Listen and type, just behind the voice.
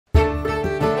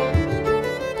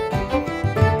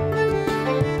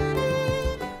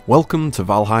Welcome to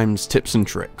Valheim's Tips and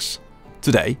Tricks.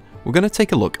 Today, we're going to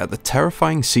take a look at the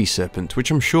terrifying sea serpent,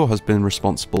 which I'm sure has been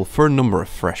responsible for a number of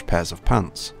fresh pairs of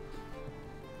pants.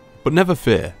 But never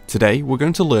fear, today we're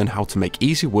going to learn how to make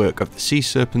easy work of the sea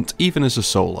serpent even as a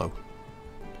solo.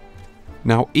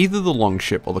 Now, either the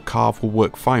longship or the carve will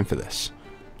work fine for this.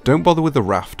 Don't bother with the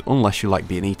raft unless you like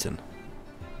being eaten.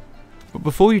 But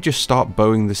before you just start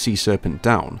bowing the sea serpent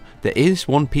down, there is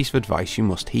one piece of advice you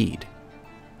must heed.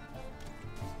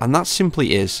 And that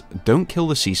simply is, don't kill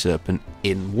the sea serpent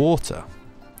in water.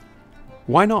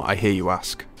 Why not, I hear you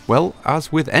ask? Well,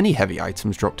 as with any heavy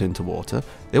items dropped into water,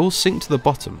 they will sink to the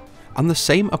bottom, and the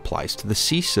same applies to the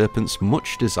sea serpent's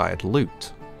much desired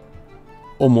loot.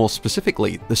 Or more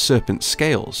specifically, the serpent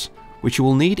scales, which you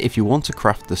will need if you want to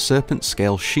craft the serpent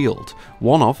scale shield,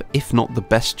 one of, if not the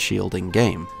best shield in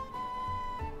game.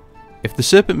 If the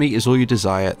serpent meat is all you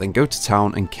desire, then go to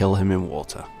town and kill him in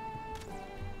water.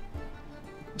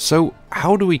 So,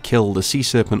 how do we kill the sea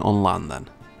serpent on land then?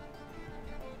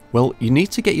 Well, you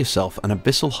need to get yourself an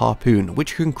abyssal harpoon,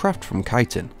 which you can craft from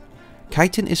chitin.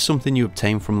 Chitin is something you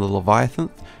obtain from the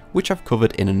Leviathan, which I've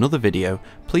covered in another video.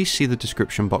 Please see the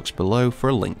description box below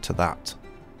for a link to that.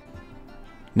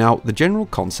 Now, the general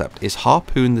concept is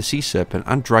harpoon the sea serpent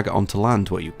and drag it onto land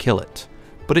where you kill it,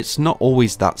 but it's not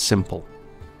always that simple.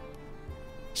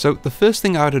 So the first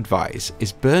thing I would advise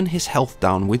is burn his health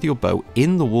down with your bow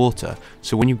in the water,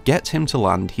 so when you get him to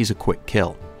land he's a quick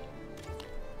kill.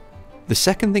 The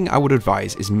second thing I would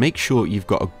advise is make sure you've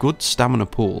got a good stamina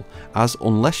pool, as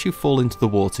unless you fall into the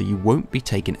water you won't be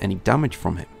taking any damage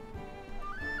from him.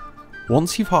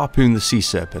 Once you've harpooned the sea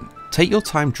serpent, take your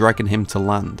time dragging him to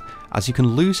land, as you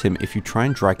can lose him if you try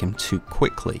and drag him too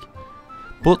quickly.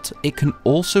 But it can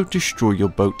also destroy your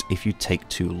boat if you take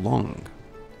too long.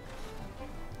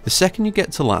 The second you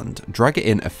get to land, drag it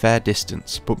in a fair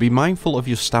distance, but be mindful of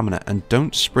your stamina and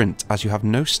don't sprint, as you have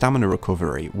no stamina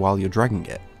recovery while you're dragging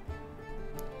it.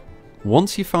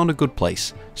 Once you've found a good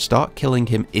place, start killing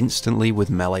him instantly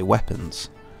with melee weapons.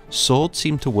 Swords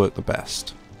seem to work the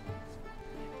best.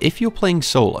 If you're playing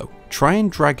solo, try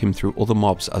and drag him through other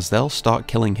mobs, as they'll start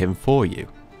killing him for you,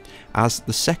 as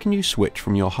the second you switch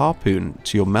from your harpoon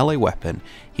to your melee weapon,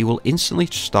 he will instantly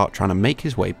start trying to make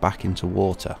his way back into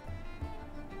water.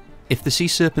 If the sea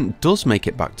serpent does make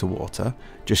it back to water,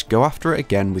 just go after it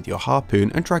again with your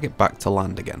harpoon and drag it back to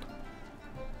land again.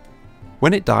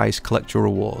 When it dies, collect your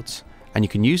rewards, and you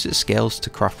can use its scales to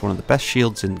craft one of the best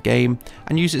shields in the game,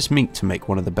 and use its meat to make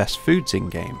one of the best foods in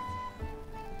game.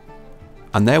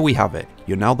 And there we have it,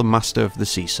 you're now the master of the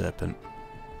sea serpent.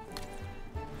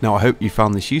 Now I hope you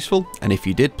found this useful, and if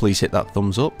you did, please hit that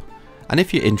thumbs up, and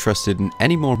if you're interested in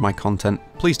any more of my content,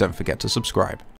 please don't forget to subscribe.